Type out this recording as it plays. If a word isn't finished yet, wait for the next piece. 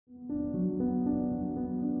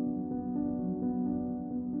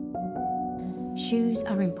shoes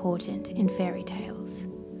are important in fairy tales.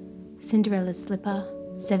 Cinderella's slipper,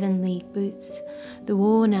 7-league boots, the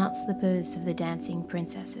worn-out slippers of the dancing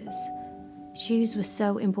princesses. Shoes were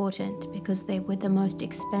so important because they were the most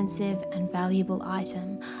expensive and valuable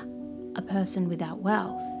item a person without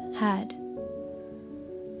wealth had.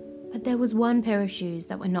 But there was one pair of shoes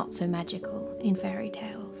that were not so magical in fairy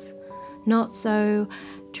tales, not so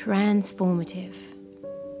transformative.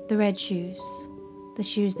 The red shoes, the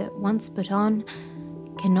shoes that once put on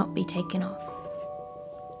cannot be taken off.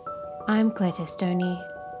 I'm Claire Testoni,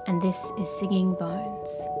 and this is Singing Bones.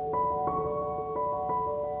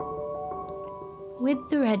 With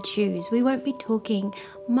the red shoes, we won't be talking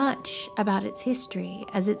much about its history,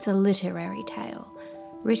 as it's a literary tale,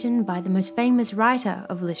 written by the most famous writer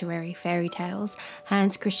of literary fairy tales,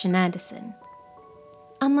 Christian Andersen.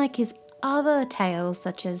 Unlike his other tales,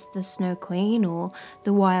 such as The Snow Queen or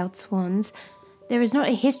The Wild Swans, there is not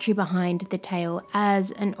a history behind the tale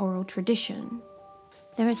as an oral tradition.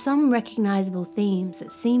 There are some recognizable themes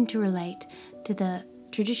that seem to relate to the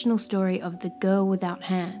traditional story of the girl without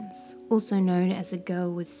hands, also known as the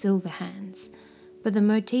girl with silver hands, but the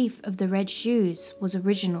motif of the red shoes was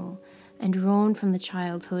original and drawn from the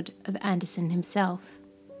childhood of Andersen himself.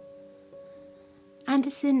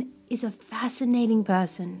 Andersen is a fascinating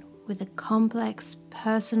person with a complex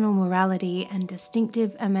personal morality and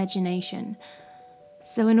distinctive imagination.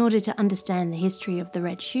 So in order to understand the history of the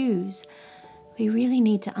red shoes, we really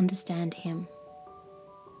need to understand him.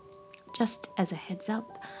 Just as a heads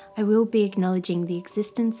up, I will be acknowledging the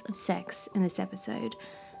existence of sex in this episode,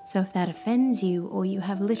 so if that offends you or you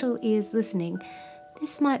have little ears listening,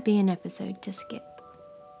 this might be an episode to skip.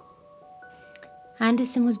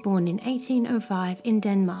 Andersen was born in 1805 in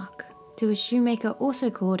Denmark to a shoemaker also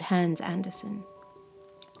called Hans Andersen.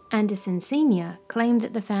 Andersen Sr. claimed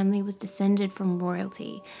that the family was descended from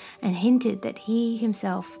royalty and hinted that he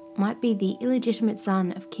himself might be the illegitimate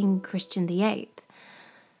son of King Christian VIII.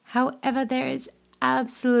 However, there is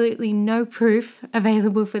absolutely no proof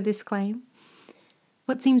available for this claim.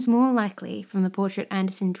 What seems more likely from the portrait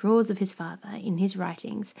Andersen draws of his father in his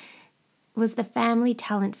writings was the family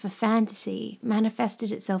talent for fantasy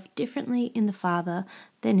manifested itself differently in the father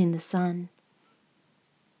than in the son.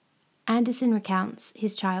 Andersen recounts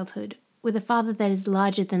his childhood with a father that is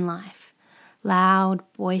larger than life, loud,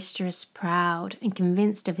 boisterous, proud, and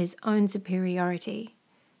convinced of his own superiority.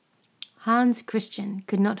 Hans Christian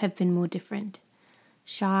could not have been more different.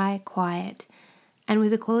 Shy, quiet, and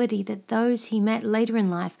with a quality that those he met later in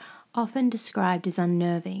life often described as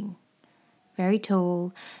unnerving. Very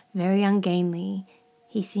tall, very ungainly,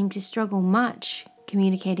 he seemed to struggle much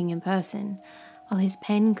communicating in person, while his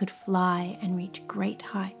pen could fly and reach great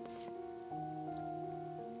heights.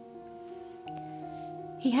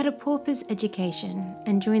 He had a pauper's education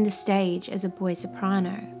and joined the stage as a boy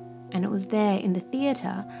soprano, and it was there in the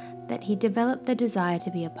theatre that he developed the desire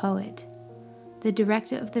to be a poet. The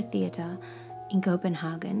director of the theatre in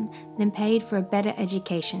Copenhagen then paid for a better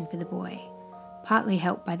education for the boy, partly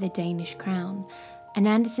helped by the Danish crown, and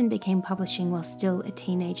Andersen began publishing while still a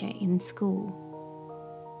teenager in school.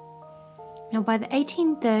 Now, by the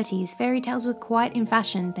 1830s, fairy tales were quite in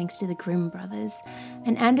fashion thanks to the Grimm brothers,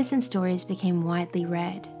 and Andersen's stories became widely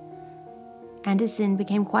read. Andersen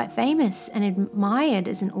became quite famous and admired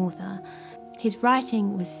as an author. His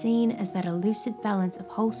writing was seen as that elusive balance of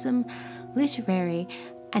wholesome, literary,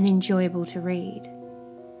 and enjoyable to read.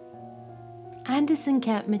 Andersen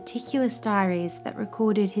kept meticulous diaries that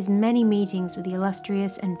recorded his many meetings with the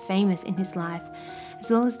illustrious and famous in his life,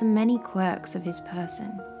 as well as the many quirks of his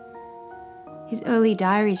person. His early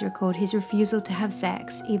diaries record his refusal to have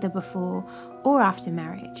sex either before or after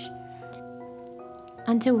marriage.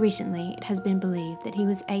 Until recently, it has been believed that he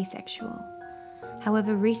was asexual.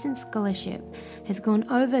 However, recent scholarship has gone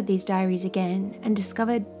over these diaries again and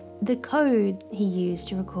discovered the code he used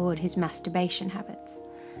to record his masturbation habits.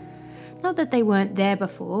 Not that they weren't there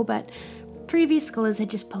before, but previous scholars had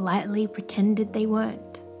just politely pretended they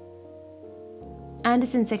weren't.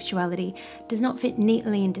 Andersen's sexuality does not fit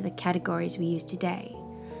neatly into the categories we use today.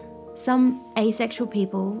 Some asexual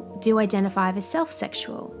people do identify as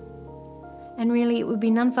self-sexual. And really, it would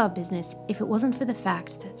be none of our business if it wasn't for the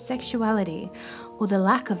fact that sexuality, or the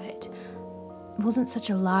lack of it, wasn't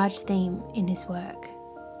such a large theme in his work.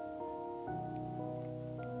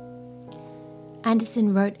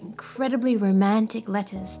 Andersen wrote incredibly romantic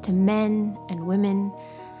letters to men and women,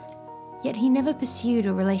 yet he never pursued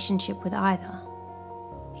a relationship with either.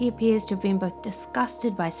 He appears to have been both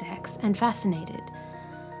disgusted by sex and fascinated,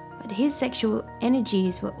 but his sexual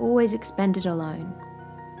energies were always expended alone.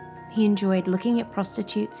 He enjoyed looking at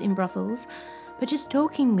prostitutes in brothels, but just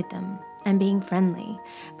talking with them and being friendly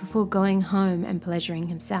before going home and pleasuring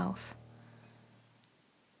himself.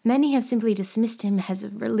 Many have simply dismissed him as a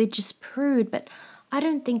religious prude, but I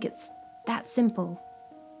don't think it's that simple.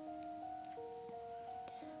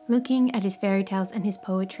 Looking at his fairy tales and his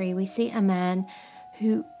poetry, we see a man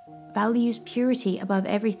who values purity above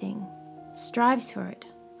everything, strives for it,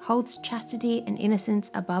 holds chastity and innocence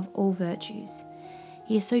above all virtues.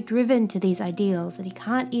 He is so driven to these ideals that he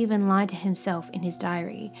can't even lie to himself in his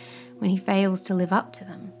diary when he fails to live up to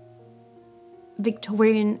them.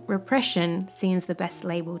 Victorian repression seems the best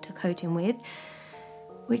label to coat him with,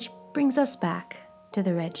 which brings us back to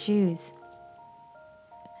the red shoes.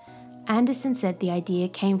 Andersen said the idea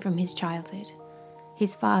came from his childhood.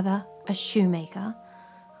 His father, a shoemaker,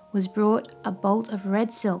 was brought a bolt of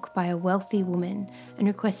red silk by a wealthy woman and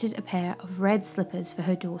requested a pair of red slippers for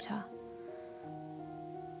her daughter.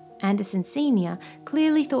 Andersen Sr.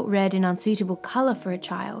 clearly thought red an unsuitable colour for a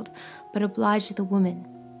child, but obliged the woman.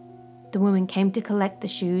 The woman came to collect the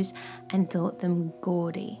shoes and thought them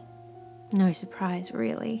gaudy. No surprise,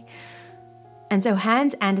 really. And so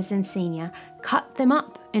Hans Andersen Sr. cut them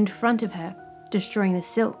up in front of her, destroying the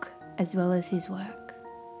silk as well as his work.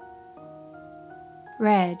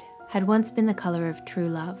 Red had once been the colour of true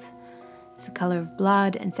love. It's the colour of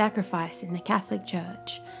blood and sacrifice in the Catholic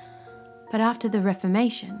Church. But after the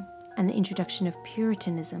Reformation and the introduction of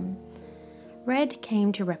Puritanism, red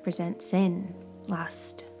came to represent sin,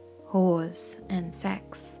 lust, whores, and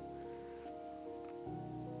sex.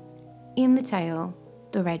 In the tale,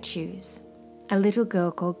 The Red Shoes, a little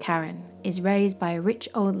girl called Karen is raised by a rich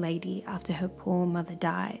old lady after her poor mother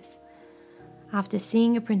dies. After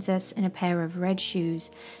seeing a princess in a pair of red shoes,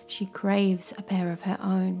 she craves a pair of her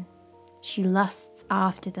own. She lusts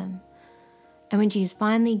after them. And when she is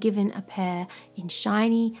finally given a pair in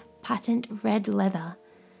shiny, patent red leather,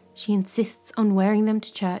 she insists on wearing them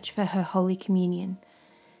to church for her Holy Communion,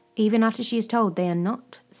 even after she is told they are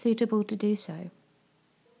not suitable to do so.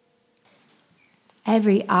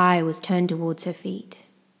 Every eye was turned towards her feet.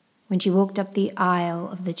 When she walked up the aisle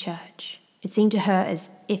of the church, it seemed to her as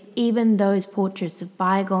if even those portraits of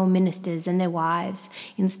bygone ministers and their wives,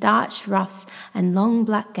 in starched ruffs and long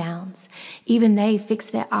black gowns, even they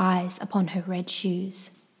fixed their eyes upon her red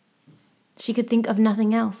shoes. She could think of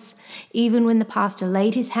nothing else, even when the pastor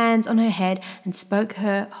laid his hands on her head and spoke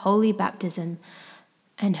her holy baptism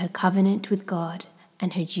and her covenant with God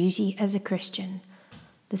and her duty as a Christian.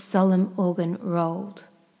 The solemn organ rolled.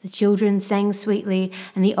 The children sang sweetly,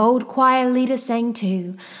 and the old choir leader sang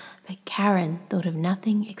too, but Karen thought of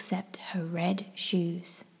nothing except her red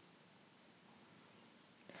shoes.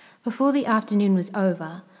 Before the afternoon was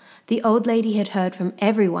over, the old lady had heard from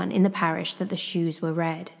everyone in the parish that the shoes were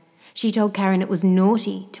red. She told Karen it was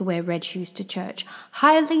naughty to wear red shoes to church,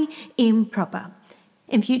 highly improper.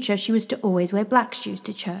 In future, she was to always wear black shoes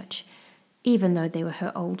to church, even though they were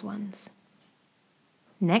her old ones.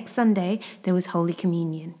 Next Sunday, there was Holy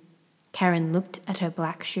Communion. Karen looked at her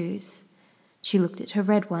black shoes. She looked at her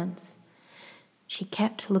red ones. She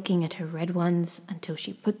kept looking at her red ones until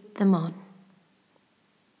she put them on.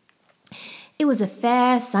 It was a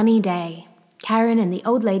fair, sunny day. Karen and the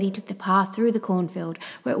old lady took the path through the cornfield,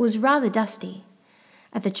 where it was rather dusty.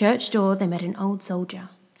 At the church door, they met an old soldier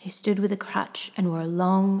who stood with a crutch and wore a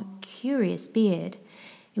long, curious beard.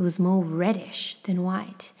 It was more reddish than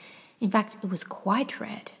white. In fact, it was quite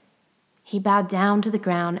red. He bowed down to the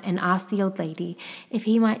ground and asked the old lady if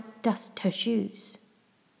he might dust her shoes.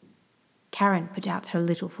 Karen put out her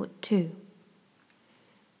little foot too.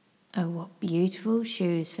 "Oh, what beautiful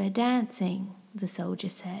shoes for dancing," the soldier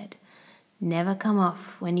said. "Never come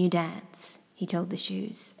off when you dance," he told the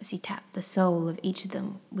shoes as he tapped the sole of each of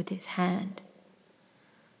them with his hand.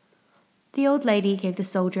 The old lady gave the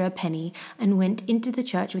soldier a penny and went into the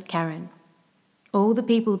church with Karen. All the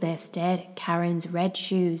people there stared at Karen's red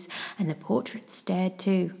shoes, and the portraits stared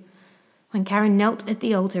too. When Karen knelt at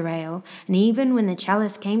the altar rail, and even when the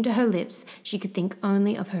chalice came to her lips, she could think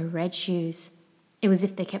only of her red shoes. It was as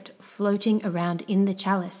if they kept floating around in the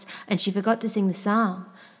chalice, and she forgot to sing the psalm.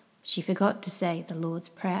 She forgot to say the Lord's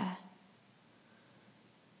Prayer.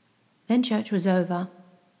 Then church was over,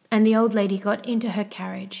 and the old lady got into her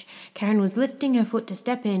carriage. Karen was lifting her foot to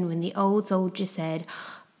step in when the old soldier said,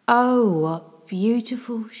 "Oh, what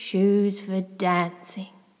beautiful shoes for dancing."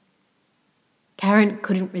 Karen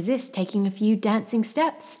couldn't resist taking a few dancing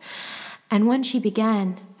steps, and when she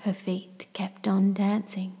began, her feet kept on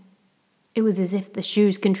dancing. It was as if the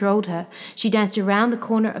shoes controlled her. She danced around the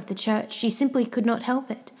corner of the church. She simply could not help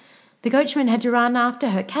it. The coachman had to run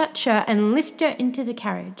after her, catch her, and lift her into the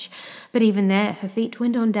carriage. But even there, her feet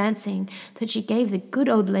went on dancing, that she gave the good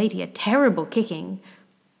old lady a terrible kicking.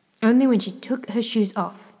 Only when she took her shoes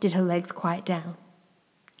off did her legs quiet down.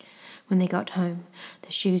 When they got home,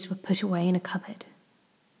 the shoes were put away in a cupboard,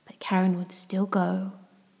 but Karen would still go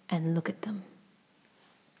and look at them.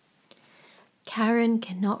 Karen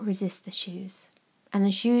cannot resist the shoes, and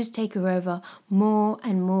the shoes take her over more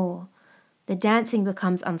and more. The dancing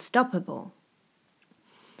becomes unstoppable.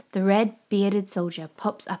 The red-bearded soldier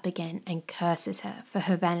pops up again and curses her for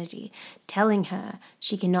her vanity, telling her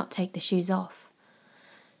she cannot take the shoes off.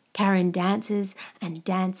 Karen dances and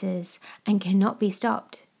dances and cannot be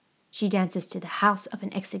stopped. She dances to the house of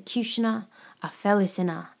an executioner, a fellow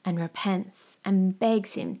sinner, and repents and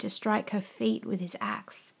begs him to strike her feet with his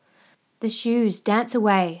axe. The shoes dance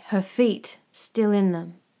away, her feet still in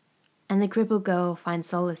them, and the crippled girl finds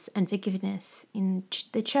solace and forgiveness in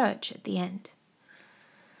the church at the end.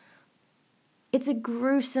 It's a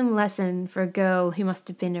gruesome lesson for a girl who must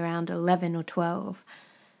have been around 11 or 12.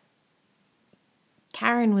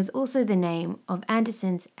 Karen was also the name of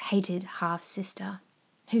Andersen's hated half-sister,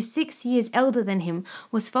 who 6 years elder than him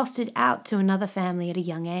was fostered out to another family at a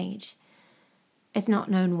young age. It's not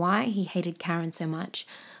known why he hated Karen so much,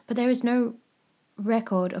 but there is no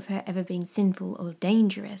record of her ever being sinful or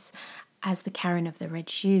dangerous, as the Karen of the red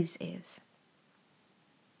shoes is.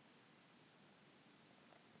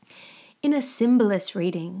 In a symbolist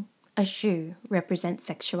reading, a shoe represents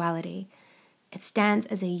sexuality. It stands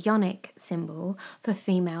as a yonic symbol for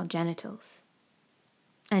female genitals.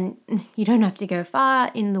 And you don't have to go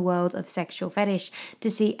far in the world of sexual fetish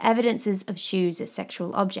to see evidences of shoes as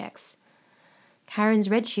sexual objects. Karen's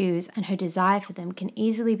red shoes and her desire for them can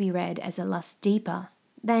easily be read as a lust deeper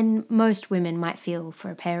than most women might feel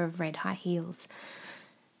for a pair of red high heels.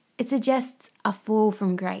 It suggests a fall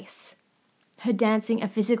from grace, her dancing a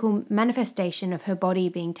physical manifestation of her body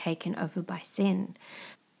being taken over by sin,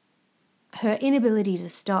 her inability to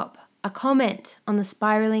stop, a comment on the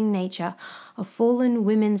spiraling nature of fallen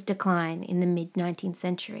women's decline in the mid-19th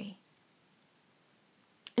century.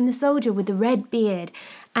 In The Soldier with the Red Beard,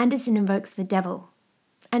 Andersen invokes the devil,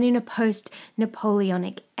 and in a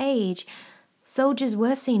post-Napoleonic age, soldiers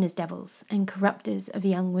were seen as devils and corrupters of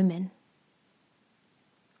young women.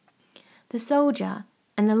 The soldier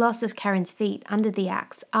and the loss of Karen's feet under the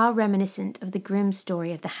axe are reminiscent of the grim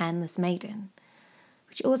story of the handless maiden,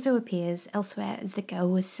 which also appears elsewhere as the girl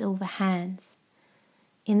with silver hands.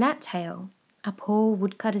 In that tale, a poor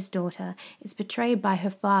woodcutter's daughter is betrayed by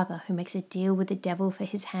her father, who makes a deal with the devil for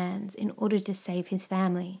his hands in order to save his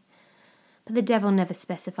family. But the devil never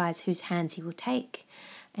specifies whose hands he will take,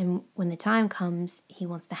 and when the time comes, he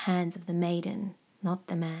wants the hands of the maiden, not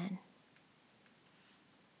the man.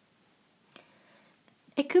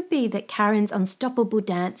 It could be that Karen's unstoppable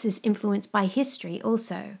dance is influenced by history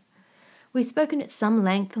also. We've spoken at some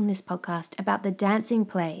length on this podcast about the dancing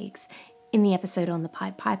plagues in the episode on the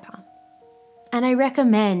Pied Piper. And I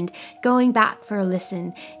recommend going back for a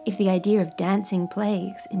listen if the idea of dancing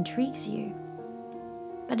plagues intrigues you.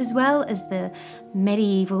 But as well as the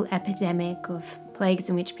medieval epidemic of plagues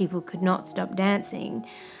in which people could not stop dancing,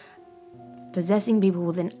 possessing people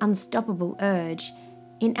with an unstoppable urge,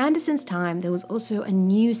 in Andersen's time there was also a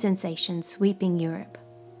new sensation sweeping Europe: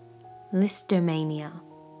 Listomania.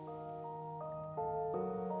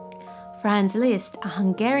 Franz Liszt, a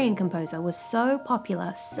Hungarian composer, was so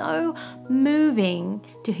popular, so moving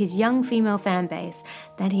to his young female fan base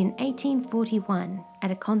that in 1841,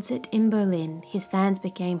 at a concert in Berlin, his fans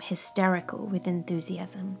became hysterical with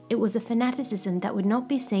enthusiasm. It was a fanaticism that would not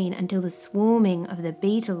be seen until the swarming of the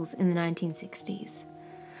Beatles in the 1960s.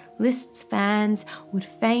 Liszt's fans would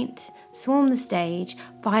faint, swarm the stage,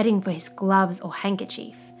 fighting for his gloves or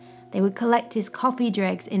handkerchief. They would collect his coffee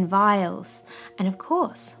dregs in vials, and of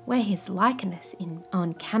course, wear his likeness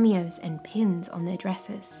on cameos and pins on their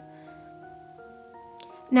dresses.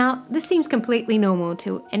 Now, this seems completely normal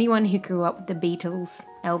to anyone who grew up with the Beatles,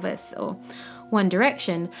 Elvis, or One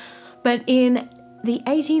Direction, but in the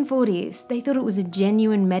 1840s, they thought it was a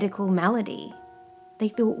genuine medical malady. They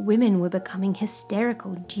thought women were becoming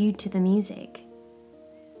hysterical due to the music.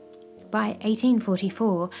 By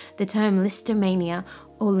 1844, the term Listomania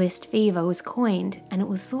or Liszt fever was coined, and it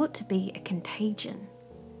was thought to be a contagion.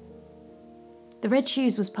 The Red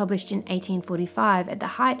Shoes was published in 1845 at the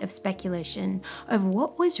height of speculation over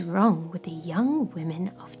what was wrong with the young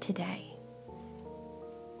women of today.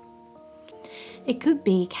 It could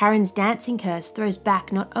be Karen's dancing curse throws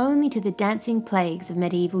back not only to the dancing plagues of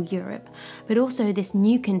medieval Europe, but also this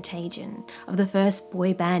new contagion of the first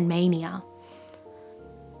boy band mania.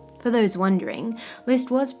 For those wondering,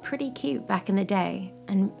 Liszt was pretty cute back in the day,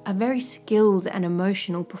 and a very skilled and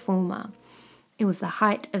emotional performer. It was the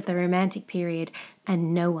height of the Romantic period,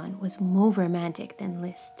 and no one was more romantic than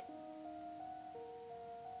Liszt.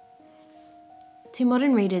 To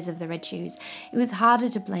modern readers of The Red Shoes, it was harder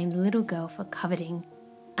to blame the little girl for coveting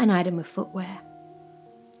an item of footwear.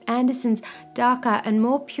 Andersen's darker and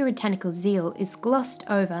more puritanical zeal is glossed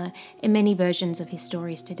over in many versions of his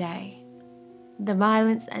stories today. The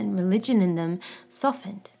violence and religion in them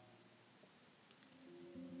softened.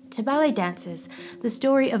 To ballet dancers, the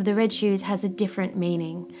story of The Red Shoes has a different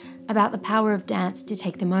meaning, about the power of dance to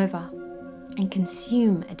take them over and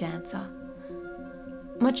consume a dancer.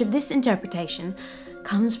 Much of this interpretation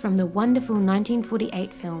comes from the wonderful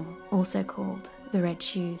 1948 film, also called The Red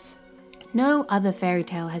Shoes. No other fairy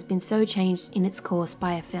tale has been so changed in its course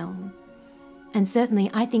by a film, and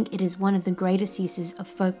certainly I think it is one of the greatest uses of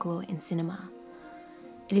folklore in cinema.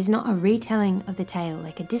 It is not a retelling of the tale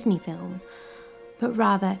like a Disney film, but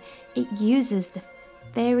rather it uses the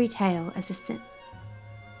fairy tale as a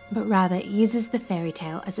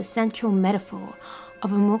central metaphor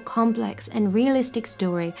of a more complex and realistic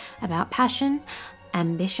story about passion,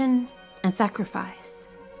 ambition, and sacrifice.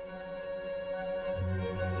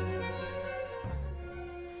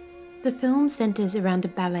 The film centers around a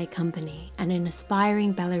ballet company and an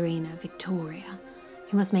aspiring ballerina, Victoria,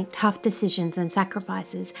 who must make tough decisions and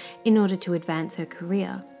sacrifices in order to advance her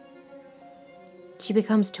career. She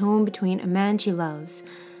becomes torn between a man she loves,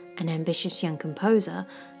 an ambitious young composer,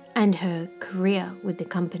 and her career with the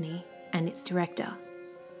company and its director.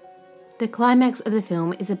 The climax of the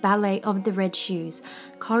film is a ballet of The Red Shoes,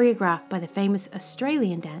 choreographed by the famous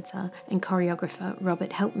Australian dancer and choreographer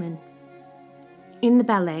Robert Helpman. In the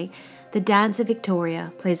ballet, the dancer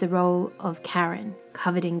Victoria plays the role of Karen,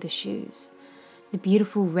 coveting the shoes, the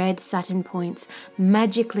beautiful red satin points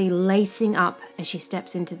magically lacing up as she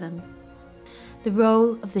steps into them. The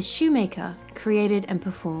role of the shoemaker, created and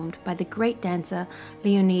performed by the great dancer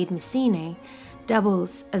Leonide Messine,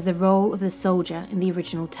 doubles as the role of the soldier in the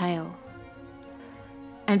original tale.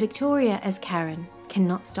 And Victoria as Karen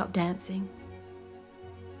cannot stop dancing.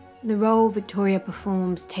 The role Victoria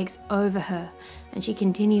performs takes over her, and she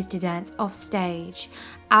continues to dance off stage,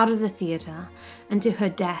 out of the theatre, and to her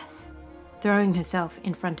death, throwing herself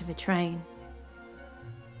in front of a train.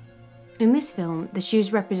 In this film, the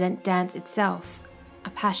shoes represent dance itself,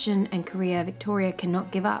 a passion and career Victoria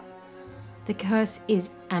cannot give up. The curse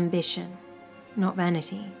is ambition, not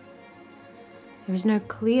vanity. There is no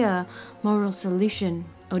clear moral solution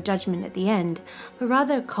or judgment at the end, but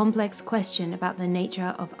rather a complex question about the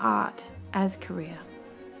nature of art as career.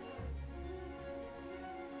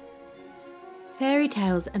 Fairy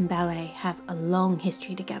tales and ballet have a long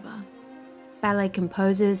history together. Ballet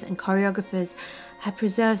composers and choreographers have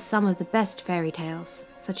preserved some of the best fairy tales,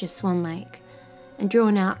 such as Swan Lake, and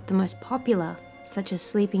drawn out the most popular, such as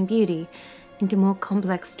Sleeping Beauty, into more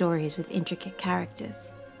complex stories with intricate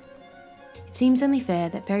characters. It seems only fair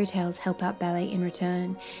that fairy tales help out ballet in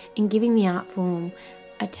return, in giving the art form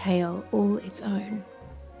a tale all its own.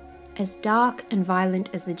 As dark and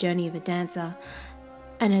violent as the journey of a dancer,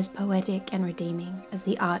 and as poetic and redeeming as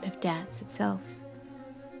the art of dance itself.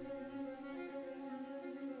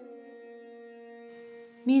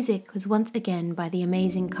 Music was once again by the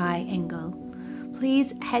amazing Kai Engel.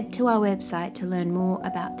 Please head to our website to learn more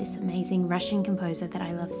about this amazing Russian composer that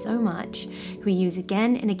I love so much, who we use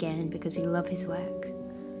again and again because we love his work.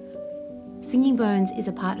 Singing Bones is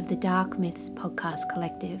a part of the Dark Myths podcast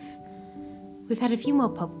collective. We've had a few more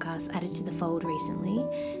podcasts added to the fold recently,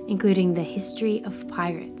 including the history of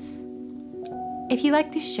pirates. If you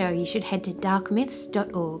like this show, you should head to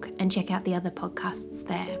darkmyths.org and check out the other podcasts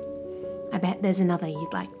there. I bet there's another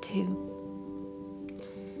you'd like too.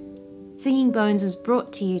 Singing Bones was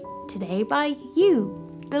brought to you today by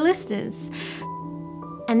you, the listeners.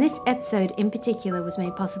 And this episode in particular was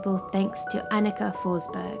made possible thanks to Annika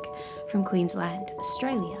Forsberg from Queensland,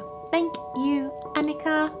 Australia. Thank you,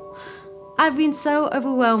 Annika. I've been so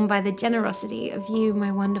overwhelmed by the generosity of you,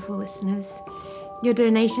 my wonderful listeners. Your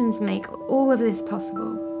donations make all of this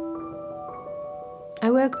possible. I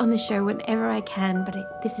work on the show whenever I can,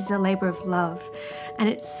 but this is a labour of love, and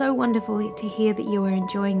it's so wonderful to hear that you are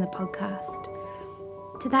enjoying the podcast.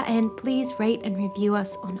 To that end, please rate and review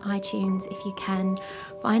us on iTunes if you can.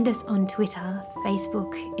 Find us on Twitter,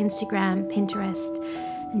 Facebook, Instagram, Pinterest,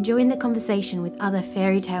 and join the conversation with other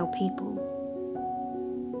fairy tale people.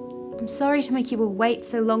 I'm sorry to make you all wait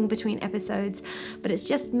so long between episodes, but it's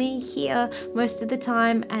just me here most of the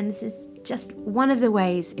time, and this is just one of the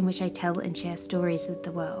ways in which I tell and share stories of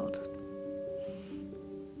the world.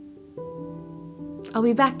 I'll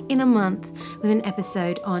be back in a month with an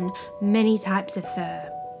episode on many types of fur,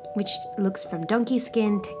 which looks from donkey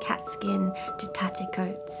skin to cat skin to tatty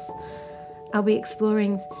coats. I'll be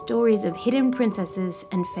exploring stories of hidden princesses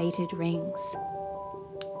and fated rings.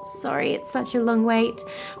 Sorry, it's such a long wait,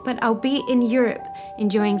 but I'll be in Europe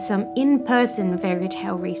enjoying some in-person fairy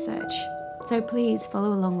tale research. So please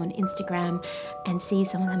follow along on Instagram and see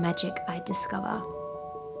some of the magic I discover.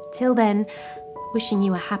 Till then, wishing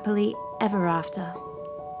you a happily ever after.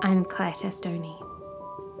 I'm Claire Testoni.